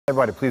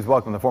Everybody, please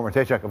welcome the former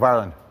taoiseach of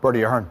Ireland,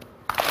 Bertie Ahern.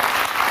 How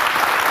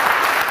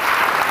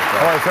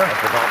are you, sir?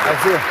 Nice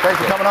to see you. Thanks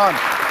for coming on.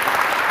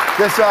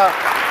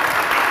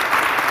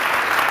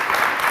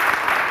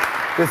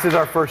 This is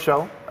our first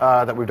show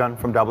that we've done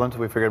from Dublin, so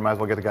we figured might as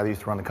well get the guy that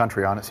used to run the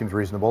country on. It seems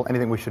reasonable.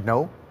 Anything we should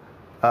know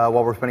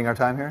while we're spending our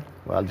time here?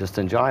 Well, just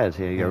enjoy it.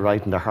 You're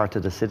right in the heart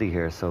of the city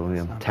here,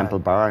 so Temple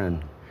Bar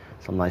and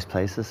some nice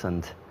places.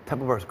 And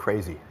Temple Bar is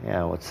crazy.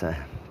 Yeah, well, it's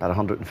about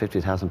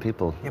 150,000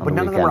 people. Yeah, but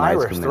none of them are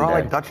Irish. They're all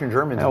like Dutch and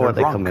Germans. Yeah, well,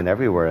 they drunk. come in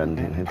everywhere, and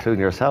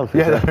including yourself.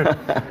 Yeah,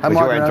 I'm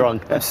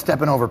drunk. I'm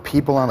stepping over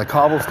people on the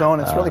cobblestone.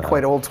 It's really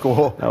quite old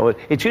school. No,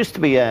 it used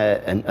to be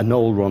an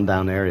old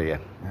rundown area.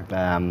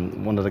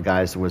 One of the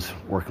guys that was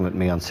working with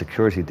me on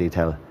security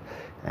detail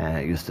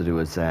used to do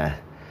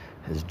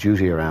his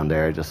duty around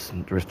there,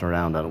 just drifting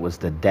around, and it was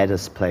the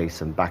deadest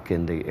place. And back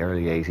in the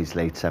early 80s,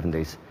 late 70s,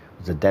 it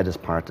was the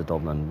deadest part of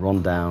Dublin.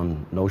 Run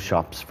down, no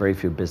shops, very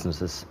few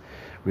businesses,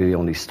 really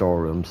only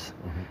storerooms.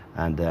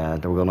 And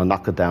they were going to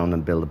knock it down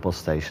and build a bus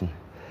station.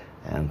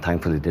 And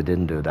thankfully they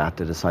didn't do that.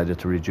 They decided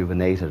to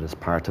rejuvenate it as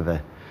part of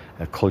a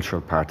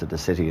cultural part of the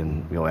city,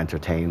 and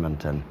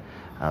entertainment, and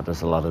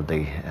there's a lot of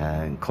the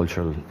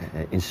cultural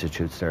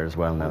institutes there as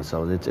well now.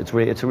 So it's a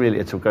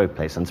great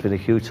place, and it's been a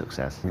huge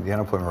success. The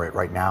unemployment rate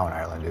right now in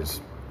Ireland is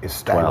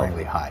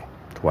staggeringly high.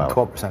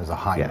 12% is a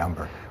high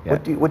number. Yeah.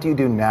 What do you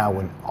do now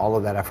when all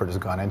of that effort has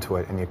gone into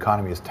it and the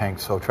economy has tanked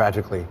so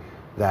tragically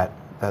that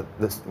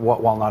this,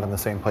 while not in the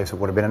same place it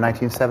would have been in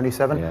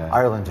 1977,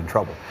 Ireland's in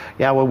trouble?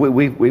 Yeah, well,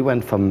 we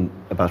went from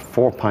about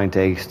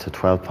 4.8 to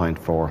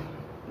 12.4,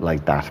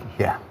 like that.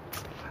 Yeah.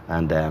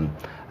 And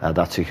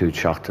that's a huge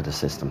shock to the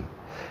system.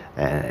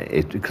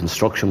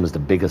 Construction was the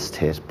biggest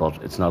hit,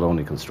 but it's not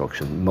only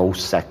construction.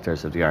 Most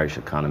sectors of the Irish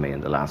economy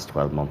in the last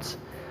 12 months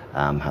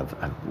have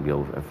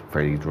a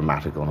very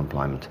dramatic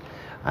unemployment,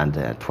 and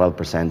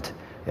 12%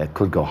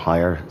 could go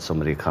higher. Some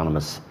of the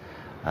economists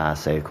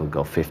say it could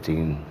go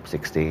 15,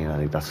 16. I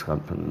think that's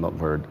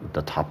where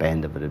the top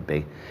end of it would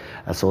be.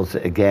 So it's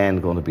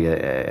again going to be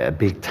a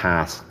big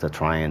task to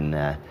try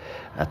and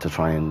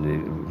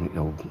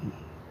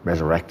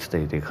resurrect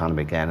the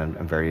economy again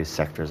in various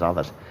sectors of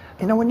it.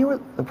 When you were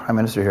the Prime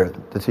Minister here,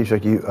 the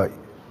Taoiseach,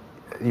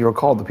 you were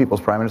called the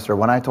People's Prime Minister.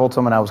 When I told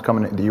someone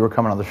you were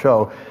coming on the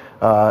show,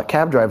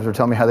 cab drivers were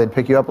telling me how they'd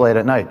pick you up late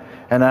at night.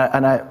 And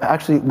I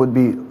actually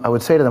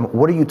would say to them,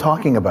 what are you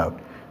talking about?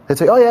 They'd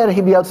say, oh yeah,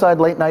 he'd be outside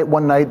late night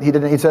one night. He'd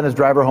send his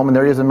driver home, and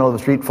there he is in the middle of the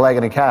street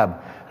flagging a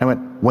cab. And I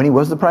went, when he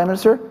was the Prime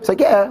Minister? It's like,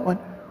 yeah. I went,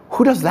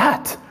 who does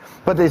that?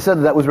 But they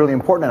said that was really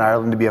important in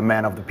Ireland, to be a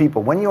man of the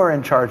people. When you are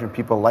in charge of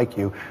people like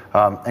you,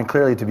 and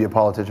clearly to be a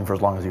politician for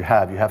as long as you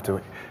have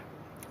to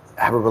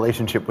have a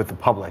relationship with the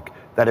public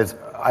that is,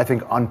 I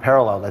think,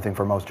 unparalleled,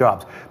 for most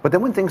jobs. But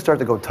then when things start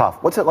to go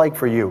tough, what's it like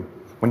for you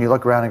when you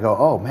look around and go,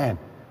 oh man,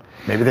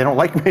 maybe they don't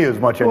like me as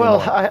much anymore?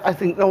 Well, I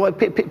think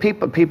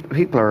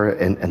people are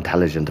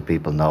intelligent.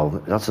 People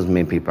know. That doesn't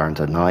mean people aren't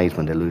annoyed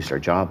when they lose their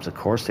jobs. Of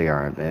course they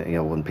are.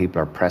 When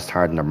people are pressed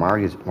hard in their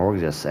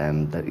mortgages,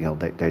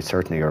 they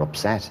certainly are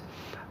upset.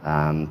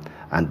 And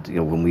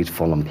when we had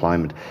full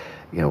employment,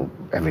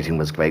 everything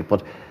was great.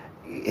 But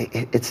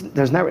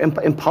there's never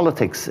in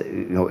politics.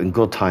 In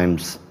good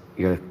times,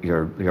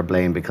 you're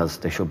blamed because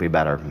they should be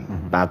better.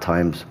 Bad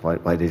times,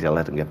 why did you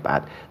let them get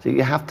bad? So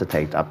you have to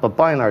take that. But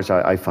by and large,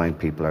 I find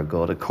people are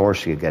good. Of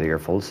course, you get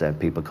earfuls, and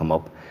people come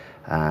up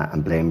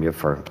and blame you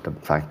for the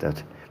fact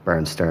that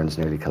Bear Stearns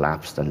nearly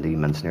collapsed and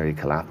Lehman's nearly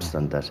collapsed,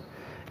 and that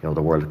the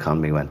world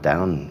economy went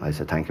down. I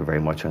said, thank you very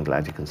much. I'm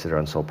glad you consider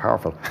I'm so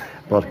powerful.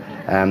 But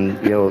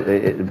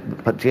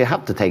but you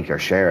have to take your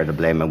share of the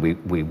blame, and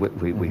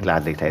we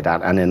gladly take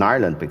that. And in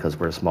Ireland, because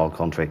we're a small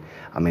country,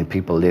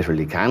 people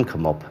literally can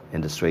come up in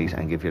the street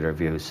and give you their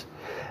views.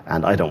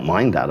 And I don't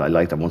mind that. I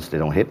like that once they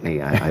don't hit me.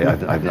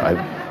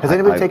 Has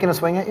anybody taken a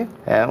swing at you?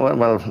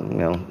 Well,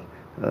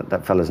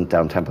 that fella's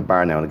down Temple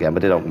Bar now and again,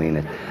 but they don't mean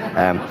it.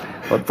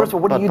 But first of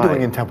all, what are you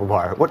doing in Temple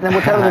Bar? What time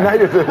of the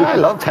night is it? I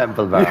love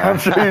Temple Bar. Yeah, I'm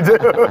sure you do.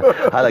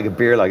 I like a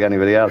beer like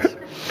anybody else.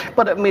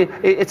 But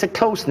it's a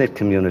close-knit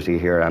community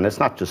here, and it's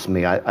not just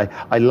me.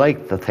 I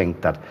like to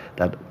think that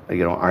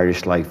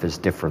Irish life is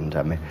different.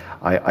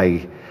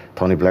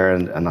 Tony Blair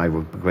and I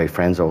were great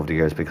friends over the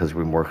years because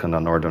we've been working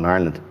on Northern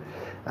Ireland.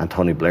 And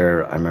Tony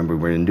Blair, I remember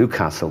we were in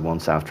Newcastle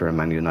once after a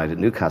Man United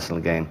Newcastle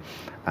game.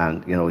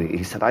 And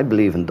he said, I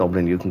believe in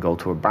Dublin you can go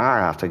to a bar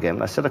after a game.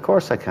 And I said, of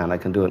course I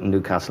can do it in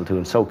Newcastle too,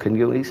 and so can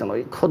you. And he said, no,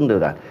 you couldn't do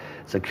that.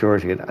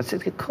 Security. And I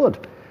said, you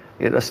could.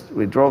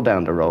 We drove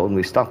down the road and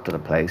we stopped at a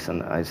place,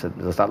 and I said,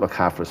 does that look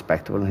half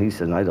respectable? And he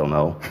said, I don't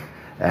know.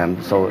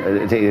 So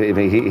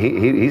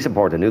he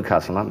supported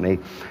Newcastle, not me.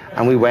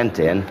 And we went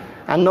in,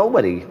 and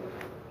nobody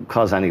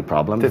cause any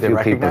problem. Did a few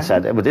they people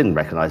said, well, didn't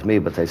recognise me,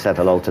 but they said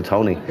hello to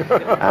Tony.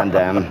 And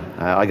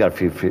I got a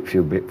few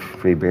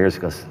free beers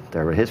because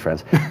they were his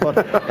friends. But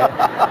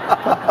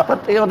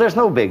there's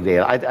no big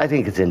deal. I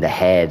think it's in the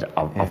head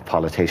of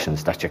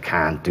politicians that you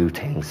can't do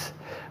things.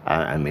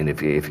 I mean,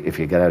 if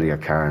you get out of your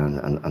car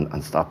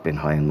and stop being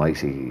high and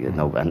mighty, you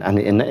know, and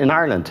in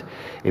Ireland,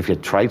 if you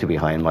try to be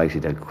high and mighty,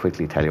 they'll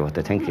quickly tell you what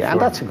they think, and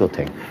that's a good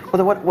thing. Well,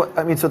 then what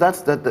I mean, so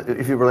that's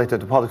if you relate that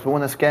to politics, but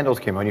when the scandals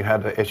came on, you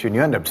had the issue, and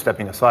you ended up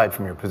stepping aside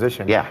from your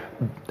position. Yeah.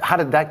 How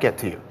did that get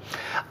to you?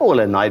 Oh, well,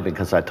 it annoyed me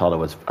because I thought I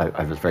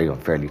was very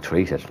unfairly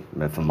treated.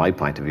 From my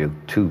point of view,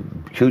 two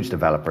huge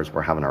developers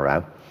were having a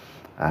row,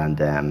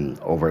 and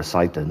over a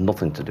site that had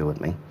nothing to do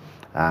with me.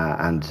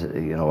 And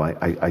you know,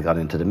 I got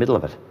into the middle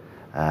of it,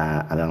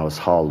 and then I was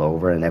hauled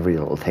over, and every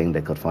little thing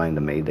they could find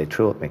of me, they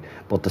threw at me.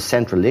 But the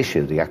central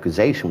issue, the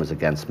accusation was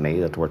against me,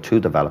 that there were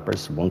two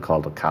developers, one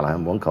called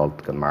O'Callaghan, one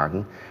called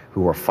Gilmartin,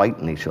 who were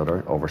fighting each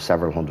other over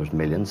several hundred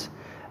millions.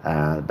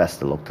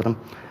 Best of luck to them.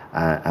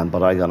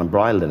 But I got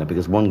embroiled in it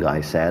because one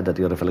guy said that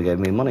the other fellow gave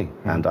me money,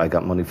 and I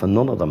got money for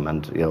none of them.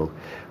 And you know,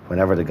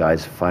 whenever the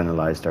guys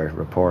finalised their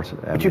report,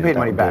 but you paid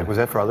money back. Was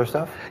that for other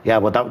stuff? Yeah,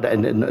 well,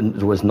 and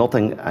there was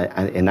nothing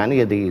in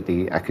any of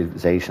the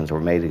accusations that were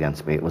made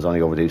against me. It was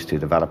only over these two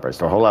developers.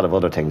 There were a whole lot of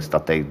other things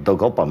that they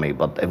dug up on me,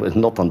 but it was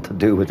nothing to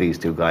do with these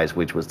two guys,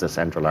 which was the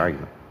central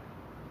argument.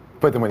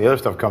 But then when the other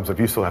stuff comes up,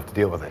 you still have to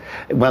deal with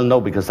it. Well, no,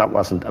 because that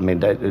wasn't, I mean,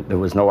 there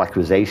was no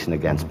accusation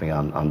against me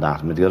on that.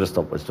 I mean, the other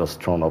stuff was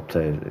just thrown up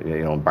to,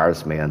 you know,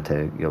 embarrass me and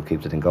to, you know,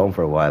 keep the thing going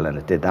for a while, and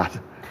it did that.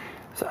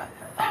 So,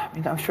 I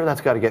mean, I'm sure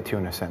that's got to get to you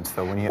in a sense,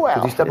 though. When you,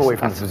 well, you step away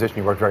from the position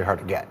you worked very hard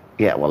to get.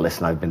 Yeah, well,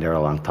 listen, I've been there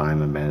a long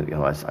time. I mean, you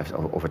know, I've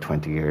over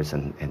 20 years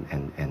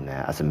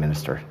as a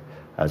minister.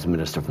 I was a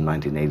minister from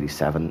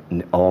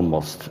 1987,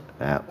 almost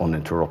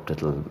uninterrupted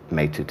till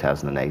May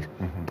 2008.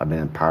 I've been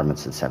in Parliament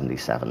since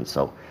 '77,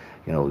 so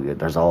you know,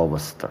 there's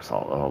always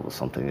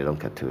something. You don't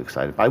get too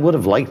excited. But I would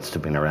have liked to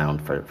have been around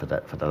for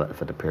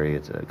the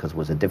period, because it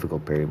was a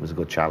difficult period. It was a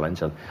good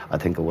challenge, and I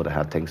think I would have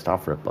had things to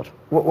offer it. But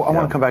well, I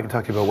want to come back and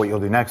talk to you about what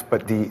you'll do next.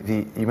 But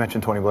you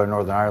mentioned Tony Blair,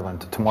 Northern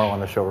Ireland. Tomorrow on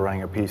the show, we're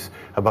running a piece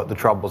about the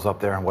troubles up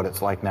there and what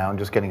it's like now, and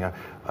just getting a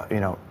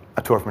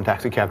tour from a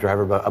taxi cab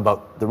driver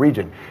about the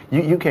region.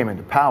 You came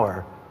into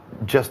power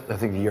just, I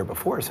think, the year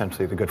before,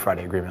 essentially, the Good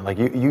Friday Agreement. Like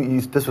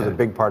this was a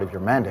big part of your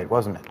mandate,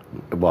 wasn't it?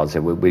 It was.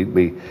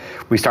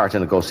 We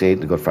started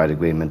negotiating the Good Friday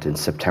Agreement in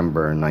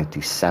September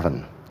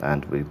 '97,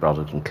 and we brought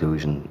it to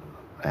conclusion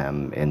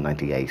in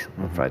 '98,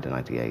 Friday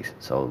 '98.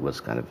 So it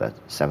was kind of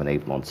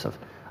 7-8 months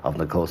of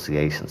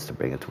negotiations to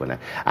bring it to an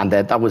end. And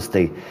that was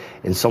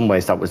in some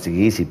ways, that was the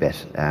easy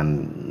bit.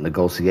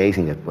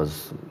 Negotiating it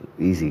was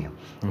easy.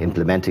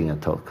 Implementing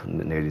it took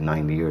nearly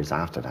 9 years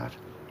after that.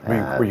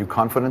 Were you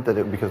confident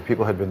that because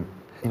people had been,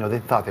 you know, they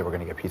thought they were going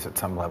to get peace at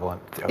some level?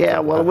 Yeah,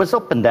 well, it was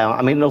up and down.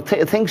 I mean,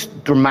 things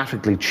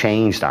dramatically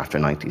changed after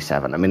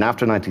 '97. I mean,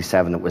 after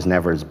 '97, it was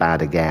never as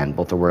bad again,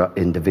 but there were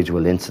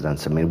individual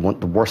incidents. I mean,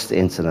 the worst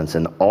incidents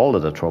in all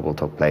of the trouble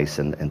took place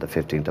in the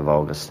 15th of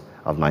August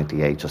of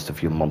 '98, just a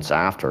few months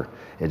after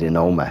it in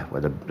Omagh,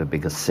 where the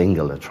biggest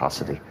single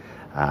atrocity.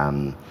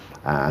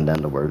 And then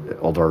there were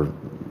other,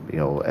 you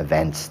know,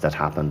 events that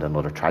happened and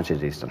other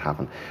tragedies that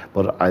happened.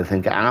 But I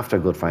think after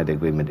Good Friday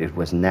Agreement, it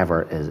was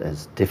never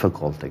as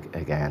difficult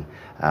again.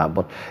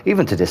 But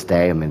even to this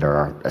day, I mean, there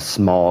are a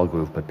small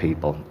group of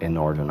people in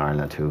Northern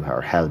Ireland who are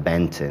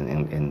hell-bent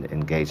in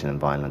engaging in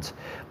violence.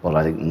 But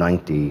I think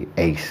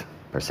 98%,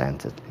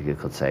 you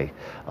could say,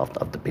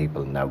 of the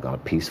people now got a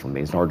peaceful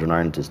means. Northern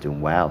Ireland is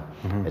doing well.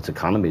 Its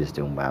economy is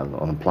doing well.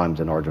 Unemployment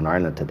in Northern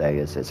Ireland today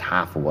is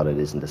half of what it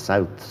is in the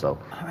south. So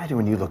I imagine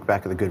when you look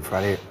back at the Good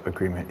Friday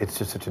Agreement, it's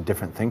just such a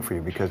different thing for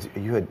you, because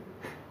you had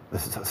the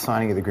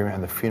signing of the agreement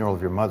and the funeral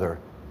of your mother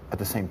at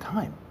the same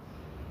time.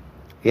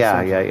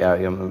 Yeah.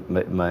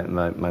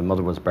 My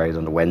mother was buried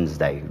on a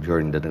Wednesday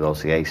during the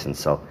negotiations,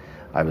 so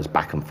I was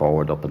back and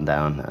forward, up and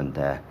down. And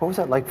what was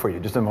that like for you,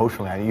 just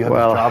emotionally? You had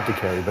this job to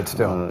carry, but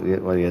still.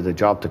 Well, you had a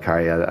job to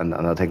carry, and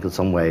I think in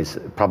some ways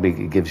it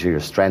probably gives you your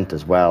strength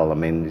as well. I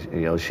mean,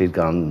 you know, she'd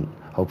gone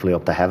hopefully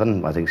up to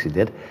heaven. I think she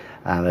did,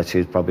 and she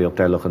was probably up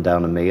there looking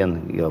down on me,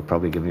 and you know,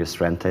 probably giving you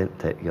strength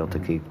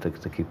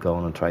to keep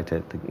going and try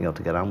to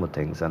get on with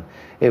things. And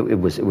it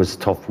was a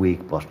tough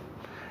week, but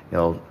you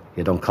know,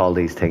 you don't call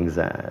these things,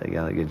 you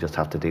know, you just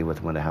have to deal with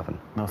them when they happen.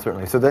 No,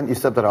 certainly. So then you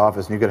stepped out of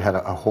office and you could have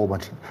had a whole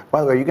bunch. By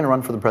the way, are you going to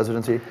run for the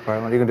presidency? Are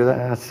you going to do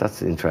that?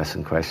 That's an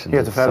interesting question. Yeah,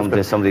 it's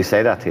a somebody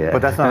say that to you.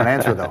 But that's not an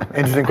answer, though.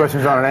 Interesting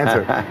question's not an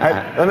answer.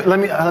 Let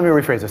me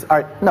rephrase this.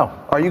 All right, no.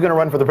 Are you going to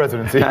run for the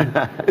presidency?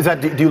 Is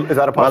that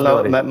a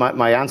possibility? Well, no,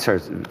 my answer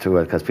to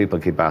it, because people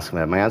keep asking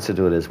me, my answer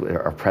to it is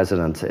our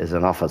president is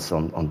in office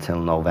until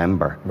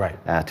November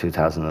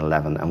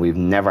 2011, and we've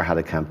never had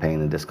a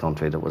campaign in this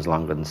country that was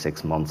longer than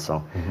 6 months.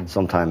 So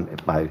sometime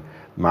by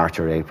March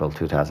or April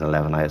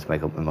 2011, I had to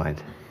make up my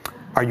mind.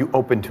 Are you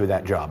open to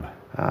that job?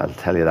 I'll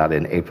tell you that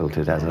in April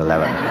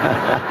 2011.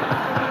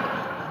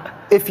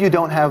 If you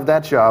don't have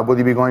that job, will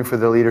you be going for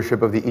the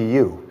leadership of the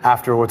EU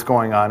after what's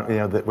going on,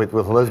 with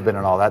Lisbon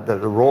and all that? The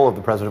role of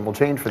the president will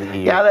change for the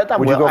EU. Yeah,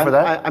 would you go for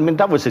that? I mean,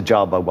 that was a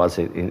job I was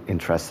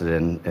interested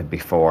in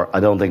before.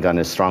 I don't think I'm in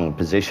a strong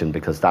position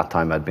because that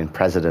time I'd been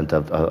president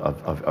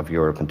of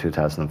Europe in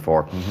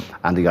 2004,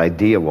 and the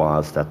idea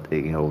was that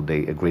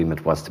the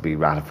agreement was to be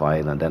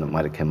ratified, and then it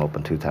might have come up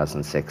in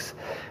 2006.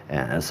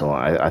 And so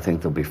I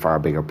think there'll be far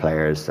bigger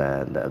players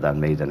than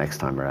me the next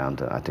time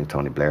around. I think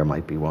Tony Blair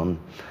might be one.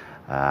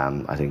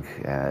 I think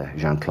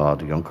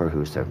Jean-Claude Juncker,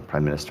 who's the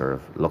Prime Minister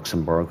of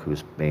Luxembourg,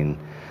 who's been,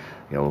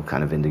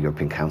 kind of in the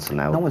European Council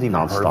now. No one's even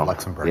heard of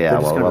Luxembourg.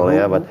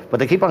 Yeah, but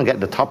they keep on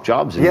getting the top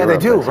jobs in Europe.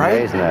 They do, it's right?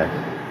 Amazing.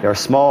 They're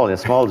small. Yeah,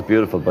 small is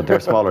beautiful, but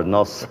they're smaller than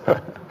us.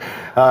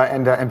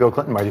 And Bill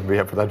Clinton might even be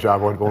up for that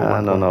job.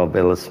 No,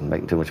 Bill is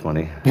making too much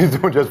money. He's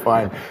doing just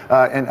fine.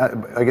 And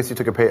I guess you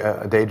took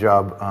a day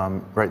job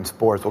writing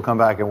sports. We'll come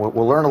back and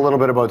we'll learn a little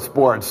bit about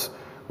sports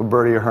with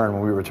Bertie Ahern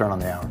when we return on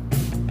the hour.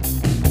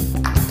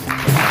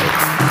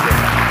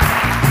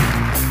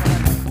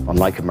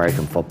 Unlike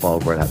American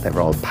football, where they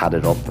were all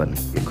padded up and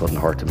you couldn't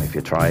hurt them if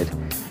you tried,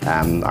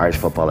 Irish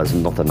football has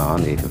nothing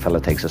on. If a fella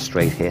takes a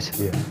straight hit,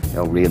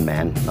 real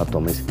men, not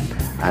dummies.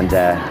 And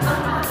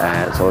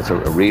so it's a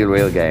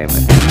real game.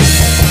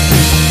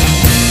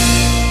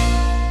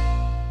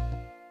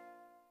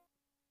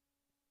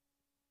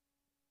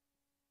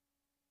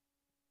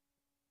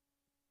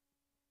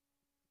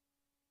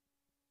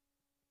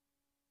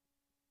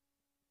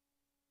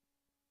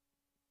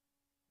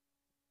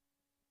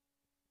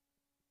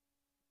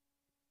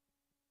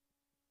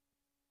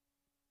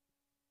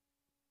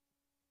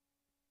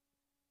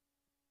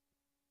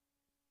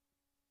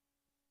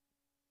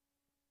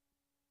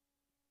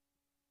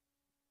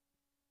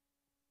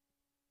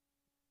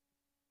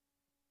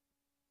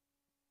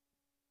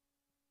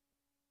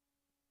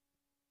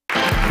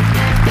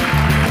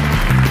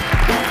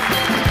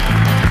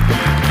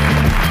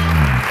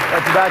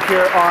 Back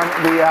here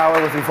on the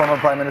hour with the former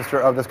Prime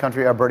Minister of this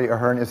country, Bertie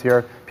Ahern is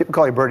here. People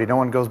call you Bertie. No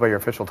one goes by your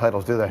official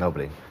titles, do they?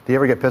 Nobody. Do you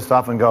ever get pissed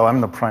off and go,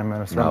 I'm the Prime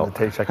Minister? No. I'm the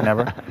Taoiseach?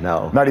 Never?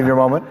 No. Not even your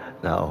moment?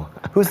 No.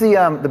 Who's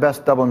the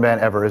best Dublin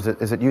band ever? Is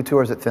it you two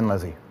or is it Thin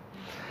Lizzy?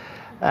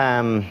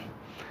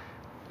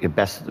 Your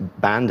best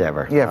band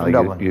ever? Yeah, from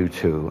Dublin. You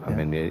too. Yeah.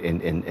 I mean,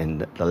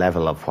 in the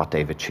level of what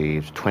they've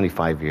achieved,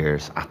 25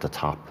 years at the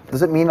top.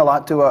 Does it mean a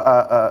lot to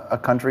a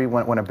country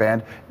when a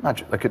band,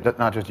 not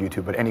just you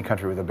two, but any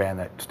country with a band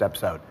that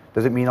steps out?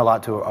 Does it mean a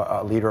lot to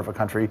a leader of a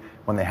country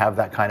when they have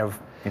that kind of,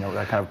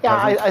 presence?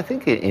 I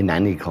think in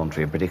any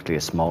country, and particularly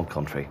a small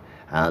country,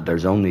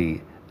 there's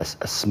only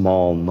a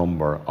small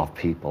number of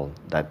people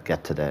that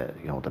get to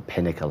the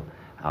pinnacle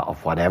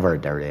of whatever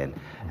they're in.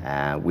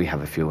 We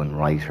have a few in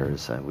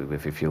writers, we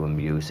have a few in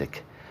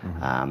music,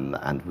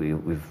 and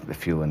we've a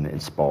few in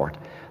sport.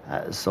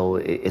 So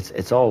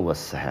it's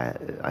always,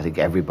 I think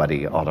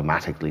everybody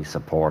automatically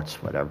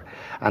supports whatever.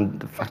 And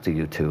the fact that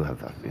you two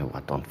have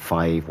done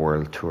 5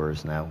 world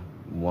tours now,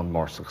 one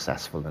more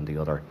successful than the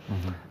other,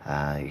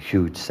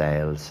 huge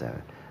sales,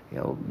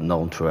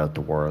 known throughout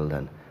the world.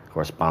 And of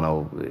course,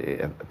 Bono,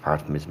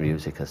 apart from his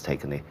music, has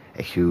taken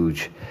a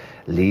huge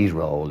lead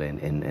role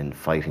in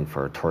fighting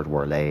for third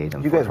world aid.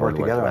 And you guys worked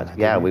together on that?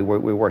 Yeah, we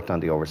worked on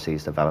the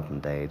overseas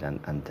development aid,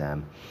 and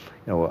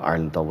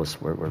Ireland was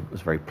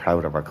very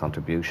proud of our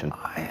contribution.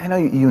 I know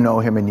you know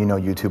him and you know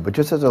you too, but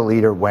just as a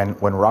leader, when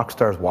rock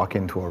stars walk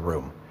into a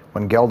room,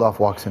 when Geldof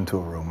walks into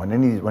a room,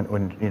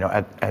 when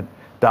at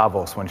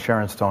Davos, when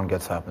Sharon Stone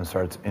gets up and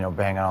starts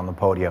banging on the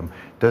podium,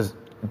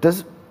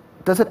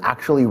 does it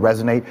actually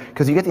resonate?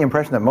 Because you get the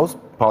impression that most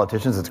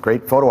politicians, it's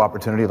great photo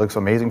opportunity, looks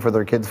amazing for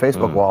their kid's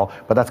Facebook wall,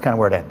 but that's kind of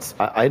where it ends.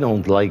 I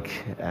don't like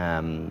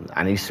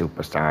any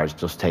superstars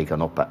just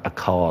taking up a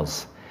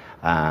cause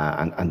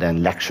and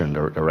then lecturing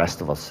the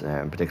rest of us,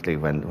 particularly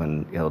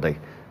when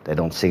they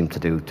don't seem to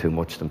do too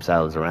much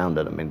themselves around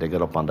it. I mean, they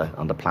get up on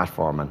the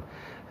platform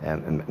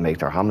and make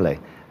their homily.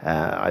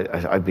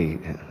 I'd be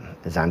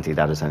as anti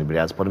that as anybody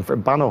else,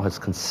 but Bono has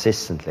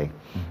consistently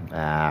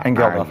and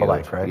Geldof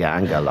alike, right? Yeah,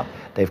 and Geldof.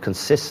 They've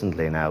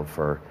consistently now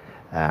for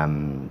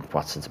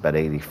since about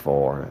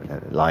 '84,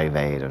 Live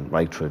Aid and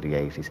right through the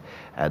 '80s,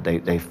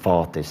 they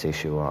fought this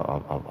issue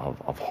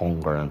of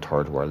hunger and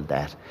third world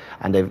debt,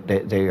 and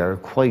they are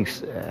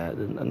quite,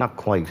 not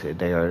quite,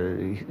 they are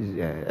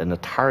an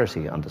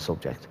authority on the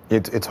subject.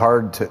 It's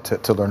hard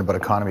to learn about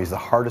economies. The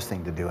hardest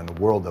thing to do in the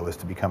world, though, is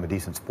to become a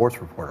decent sports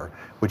reporter,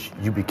 which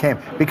you became,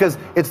 because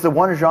it's the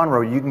one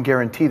genre you can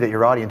guarantee that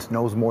your audience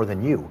knows more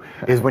than you,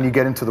 is when you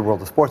get into the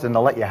world of sports, and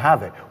they'll let you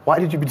have it. Why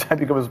did you decide to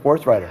become a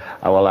sports writer?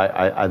 Well,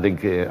 I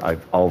think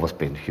I've always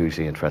been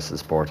hugely interested in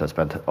sport. I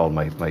spent all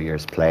my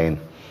years playing.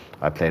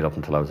 I played up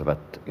until I was about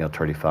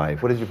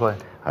 35. What did you play?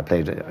 I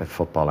played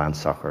football and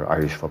soccer,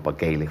 Irish football,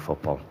 Gaelic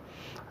football.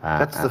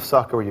 That's the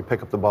soccer where you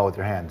pick up the ball with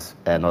your hands.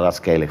 No, that's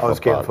Gaelic football. It's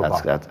Gaelic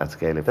football. That's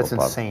Gaelic football.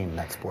 That's insane,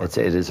 that sport.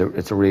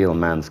 It's a real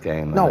man's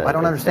game. No, I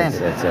don't understand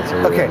it. It's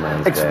a real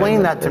man's explain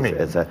game. that to me.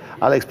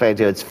 I'll explain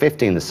to you. It's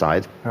 15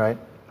 aside. All right.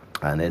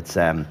 And it's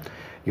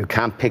you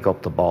can't pick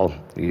up the ball.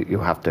 You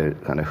have to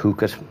kind of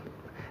hook it.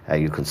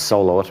 You can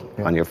solo it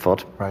on your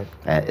foot. Right.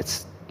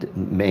 It's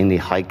mainly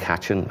high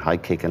catching, high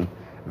kicking,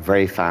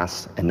 very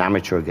fast, an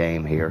amateur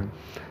game here.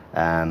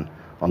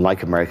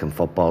 Unlike American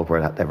football,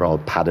 where they were all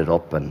padded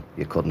up and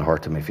you couldn't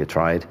hurt them if you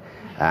tried.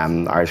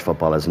 Irish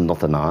football has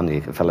nothing on.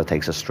 A fella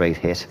takes a straight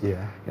hit. You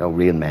know,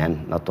 real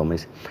men, not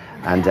dummies.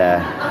 And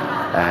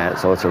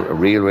so it's a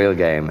real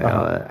game. You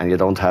know, and you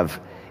don't have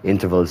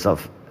intervals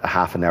of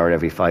half an hour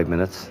every 5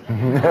 minutes.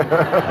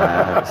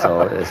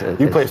 So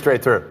you play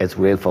straight through. It's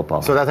real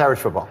football. So that's Irish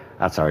football.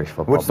 That's Irish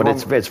football, but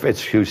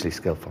it's hugely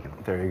skillful.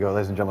 There you go,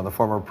 ladies and gentlemen, the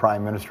former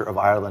Prime Minister of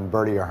Ireland,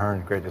 Bertie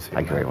Ahern. Great to see you.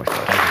 Thank you very much.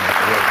 Thank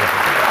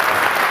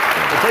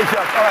you.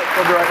 All right,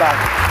 we'll be right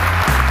back.